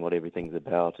learning what everything's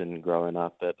about and growing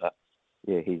up. But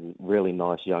yeah, he's a really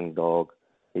nice young dog.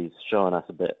 He's shown us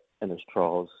a bit in his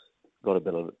trials, got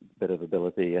a bit of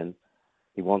ability, and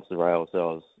he wants the rail, so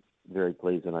I was very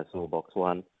pleased when I saw box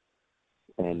 1.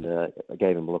 and I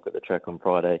gave him a look at the track on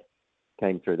Friday.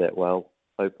 Came through that well.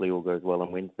 Hopefully all goes well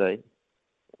on Wednesday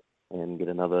and get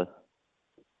another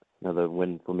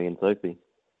win for me and Sophie.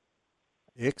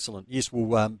 Excellent. Yes,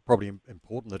 well, probably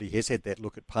important that he has had that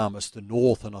look at Palmerston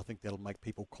North, and I think that'll make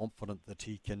people confident that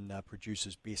he can produce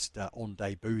his best on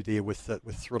debut there with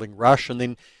Thrilling Rush. And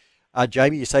then,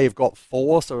 Jamie, you say you've got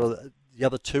 4, so the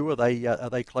other 2, are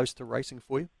they close to racing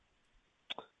for you?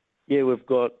 Yeah, we've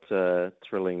got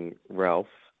Thrilling Ralph,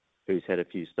 who's had a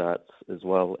few starts as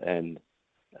well, and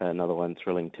another one,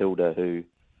 Thrilling Tilda, who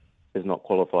is not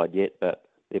qualified yet, but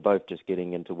they're both just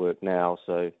getting into work now,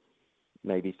 so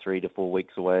maybe 3 to 4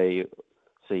 weeks away.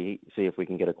 See if we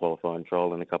can get a qualifying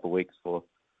trial in a couple of weeks for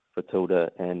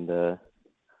Tilda, and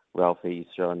Ralph. He's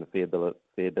shown a fair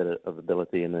bit of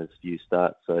ability in his few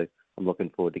starts, so I'm looking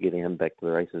forward to getting him back to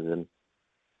the races and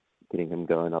getting him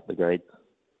going up the grades.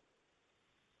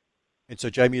 And so,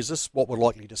 Jamie, is this what we're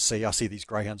likely to see? I see these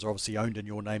greyhounds are obviously owned in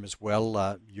your name as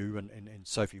well, you and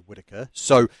Sophie Whitaker.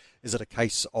 So is it a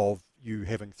case of you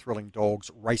having Thrilling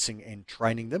dogs, racing and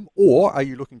training them, or are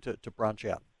you looking to branch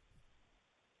out?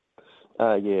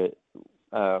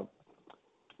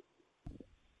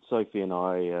 Sophie and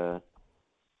I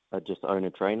are just owner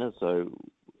trainers, so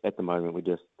at the moment we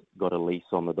just got a lease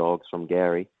on the dogs from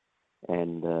Gary,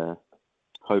 and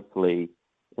hopefully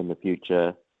in the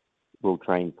future we'll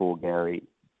train for Gary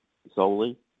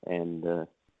solely, and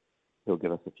he'll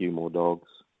give us a few more dogs,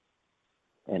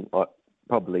 and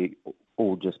probably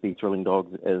all just be Thrilling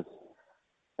dogs as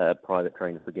a private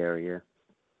trainer for Gary, yeah.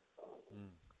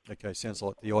 Okay, sounds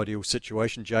like the ideal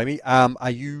situation, Jamie.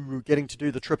 Are you getting to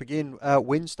do the trip again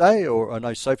Wednesday? Or I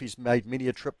know Sophie's made many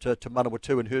a trip to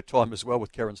Manawatu in her time as well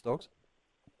with Karen's dogs.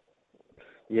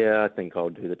 Yeah, I think I'll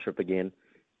do the trip again.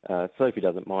 Sophie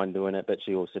doesn't mind doing it, but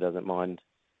she also doesn't mind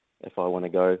if I want to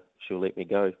go. She'll let me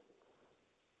go.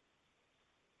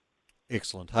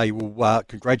 Excellent. Hey, well,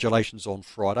 congratulations on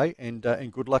Friday and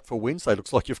good luck for Wednesday.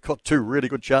 Looks like you've got 2 really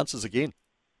good chances again.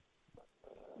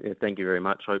 Yeah, thank you very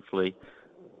much. Hopefully.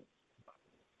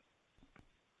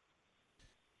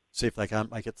 See if they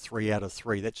can't make it 3 out of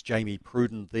 3. That's Jamie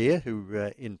Pruden there,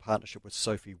 who in partnership with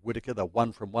Sophie Whitaker, the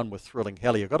 1-from-1 with Thrilling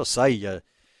Heli. I've got to say,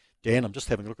 Dan, I'm just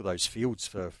having a look at those fields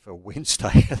for Wednesday.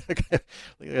 I think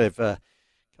they have a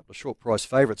couple of short price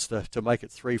favourites to make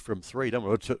it 3 from 3. Don't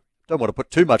want to put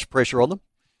too much pressure on them.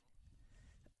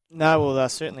 No, well, they're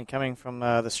certainly coming from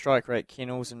the Strike Rate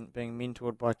Kennels and being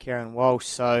mentored by Karen Walsh.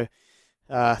 So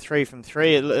 3 from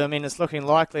 3. I mean, it's looking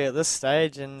likely at this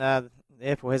stage, and the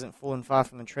apple hasn't fallen far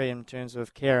from the tree in terms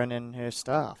of Karen and her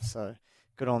staff. So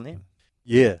good on them.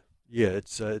 Yeah,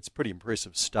 it's pretty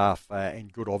impressive staff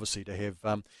and good, obviously, to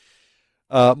have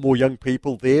more young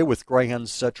people there with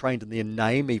greyhounds trained in their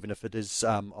name, even if it is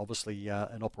obviously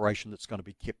an operation that's going to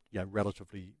be kept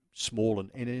relatively small and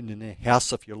in a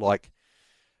house, if you like.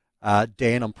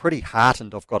 Dan, I'm pretty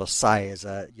heartened, I've got to say, as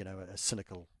a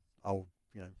cynical old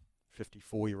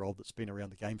 54-year-old that's been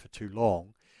around the game for too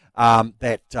long,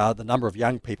 that the number of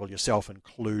young people, yourself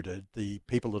included, the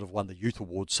people that have won the youth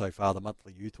awards so far, the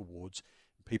monthly youth awards,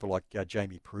 people like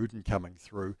Jamie Pruden coming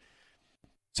through,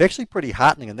 it's actually pretty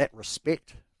heartening in that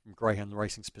respect from greyhound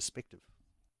racing's perspective.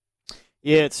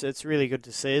 Yeah, it's really good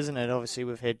to see, isn't it? Obviously,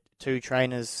 we've had 2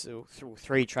 trainers, or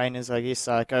 3 trainers, I guess,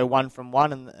 go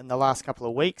 1-from-1 in the last couple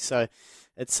of weeks. So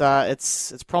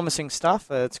it's promising stuff.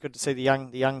 It's good to see the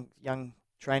young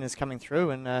trainers coming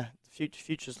through, and the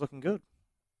future's looking good.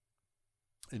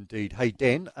 Indeed. Hey,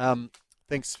 Dan,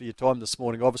 thanks for your time this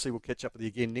morning. Obviously, we'll catch up with you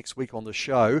again next week on the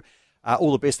show.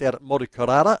 All the best out at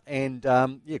Motukarara, and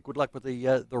good luck with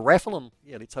the raffle, and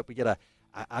let's hope we get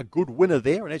a good winner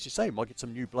there, and as you say, might get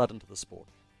some new blood into the sport.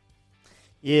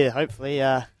 Yeah, hopefully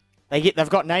they've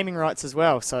got naming rights as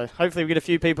well, so hopefully we get a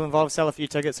few people involved, sell a few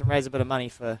tickets, and raise a bit of money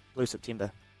for Blue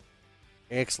September.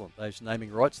 Excellent, those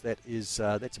naming rights, that's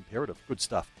imperative. Good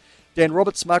stuff. Dan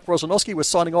Roberts, Mark Rosanowski, we're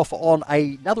signing off on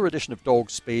another edition of Dog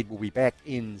Speed. We'll be back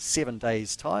in 7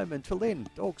 days' time. Until then,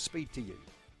 Dog Speed to you.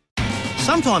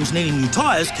 Sometimes needing new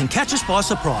tyres can catch us by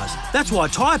surprise. That's why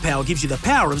Tyre Power gives you the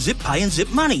power of zip pay and zip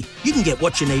money. You can get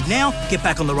what you need now, get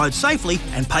back on the road safely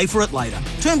and pay for it later.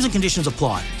 Terms and conditions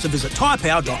apply. So visit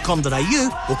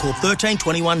tyrepower.com.au or call 13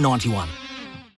 21 91.